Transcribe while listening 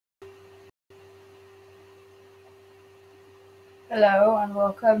Hello and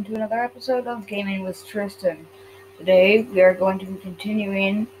welcome to another episode of Gaming with Tristan. Today we are going to be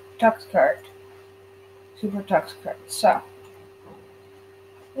continuing Kart, Super Kart. So,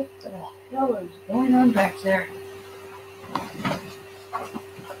 what the hell is going on back there?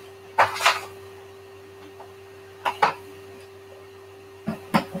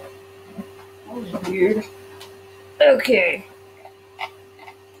 That was weird. Okay,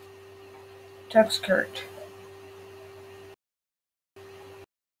 Kart.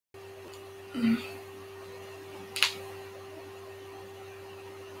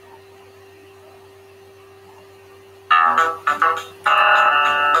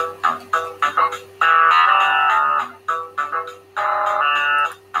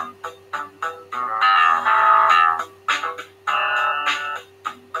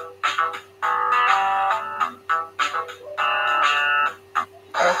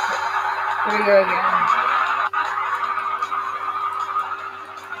 Okay, here we go again.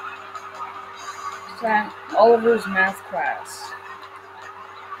 This time, Oliver's math class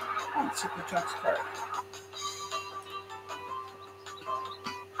on Super Kart.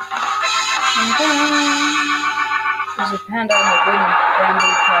 There's a panda on a wooden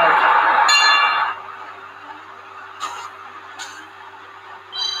bamboo cart.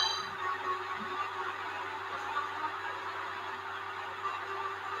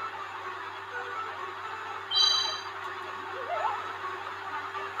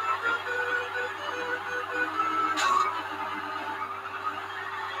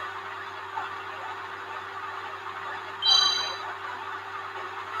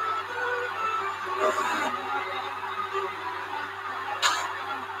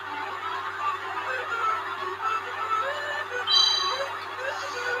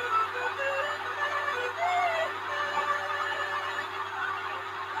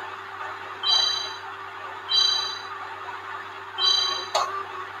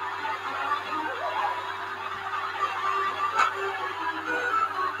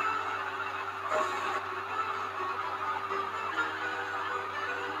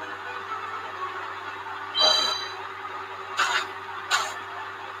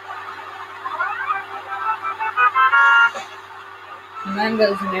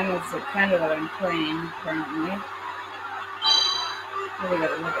 Mango's the name of the panda that I'm playing currently. Really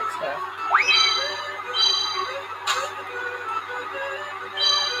gotta look at stuff.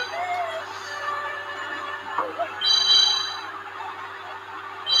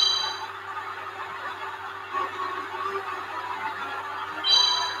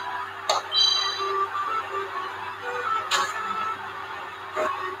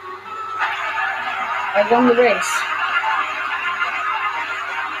 I won the race.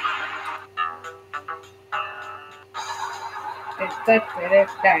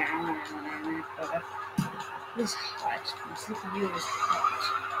 It's hot. My CPU is hot.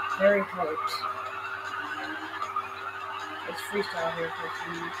 Very hot. It's freestyle here for a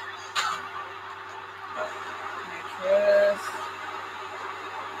few minutes. Nitrous.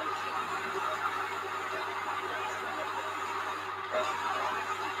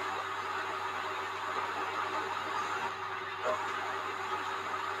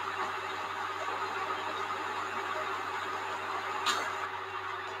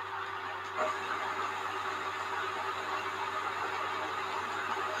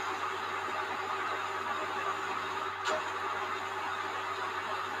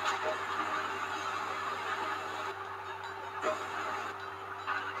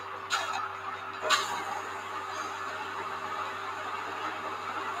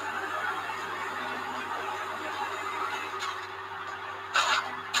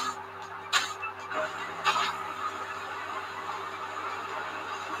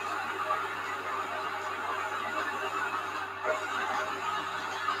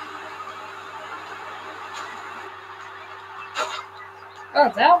 Oh,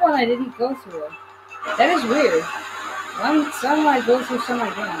 that one I didn't go through. That is weird. Some I go through, some I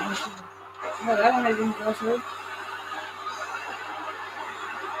don't. No, that one I didn't go through.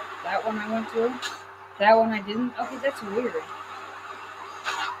 That one I went through. That one I didn't. Okay, that's weird.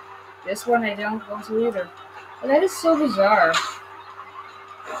 This one I don't go through either. But that is so bizarre.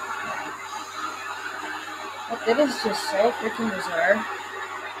 But that is just so freaking bizarre.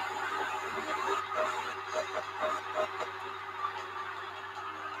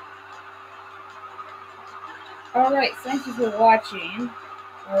 Alright, thank you for watching.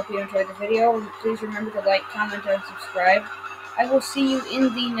 I hope you enjoyed the video. Please remember to like, comment, and subscribe. I will see you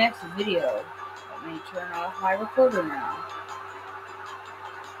in the next video. Let me turn off my recorder now.